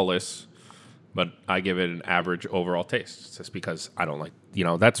flawless, but I give it an average overall taste just because I don't like,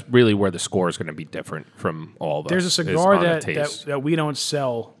 that's really where the score is going to be different from all of us. There's a cigar that we don't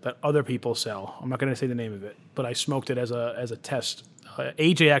sell that other people sell. I'm not going to say the name of it, but I smoked it as a test.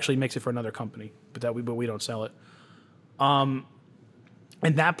 AJ actually makes it for another company, but we don't sell it.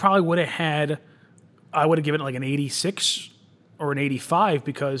 And that probably would have I would have given it like an 86 or an 85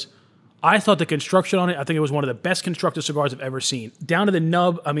 because I thought the construction on it, I think it was one of the best constructed cigars I've ever seen. Down to the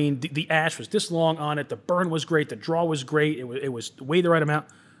nub, I mean, the ash was this long on it. The burn was great. The draw was great. It was weighed the right amount.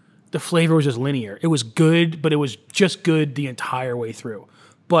 The flavor was just linear. It was good, but it was just good the entire way through.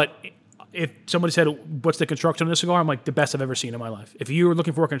 But if somebody said, what's the construction on this cigar? I'm like, the best I've ever seen in my life. If you were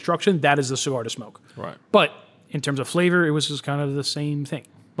looking for a construction, that is the cigar to smoke. Right. But in terms of flavor, it was just kind of the same thing.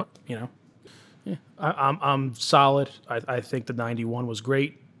 Yeah. I'm solid. I think the 91 was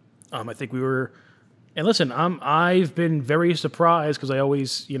great. I think we were, and listen, I've been very surprised because I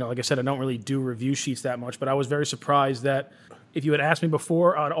always, like I said, I don't really do review sheets that much, but I was very surprised that if you had asked me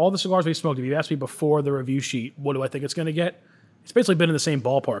before on all the cigars we smoked, if you asked me before the review sheet, what do I think it's going to get? it's basically been in the same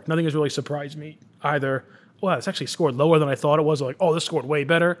ballpark. Nothing has really surprised me either. Wow, it's actually scored lower than I thought it was. Like, oh, this scored way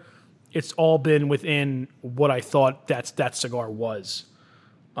better. It's all been within what I thought that cigar was.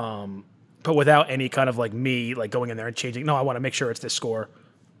 But without any kind of like me like going in there and changing. No, I want to make sure it's this score.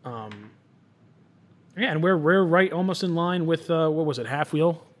 Yeah, and we're right almost in line with what was it, Half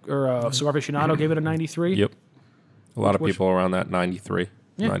Wheel or Cigar Aficionado gave it a 93. Yep. A lot of people around that 93,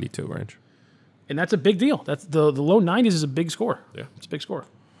 92 range. And that's a big deal. That's the low 90s is a big score. Yeah. It's a big score.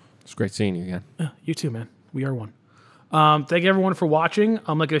 It's great seeing you again. Yeah, you too, man. We are one. Thank you everyone for watching.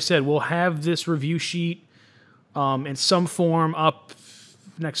 Like I said, we'll have this review sheet in some form up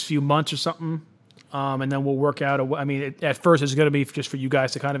next few months or something. And then we'll work out. At first it's going to be just for you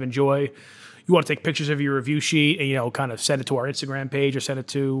guys to kind of enjoy. You want to take pictures of your review sheet and, kind of send it to our Instagram page or send it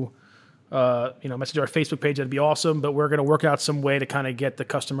to, message our Facebook page. That'd be awesome. But we're going to work out some way to kind of get the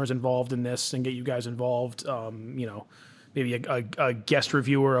customers involved in this and get you guys involved. Maybe a guest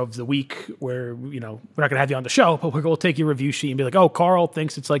reviewer of the week where, we're not going to have you on the show, but we'll take your review sheet and be like, oh, Carl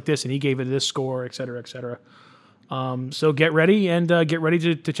thinks it's like this and he gave it this score, et cetera, et cetera. So get ready and get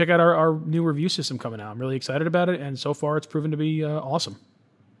ready to check out our new review system coming out. I'm really excited about it. And so far it's proven to be awesome.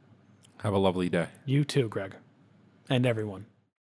 Have a lovely day. You too, Greg, and everyone.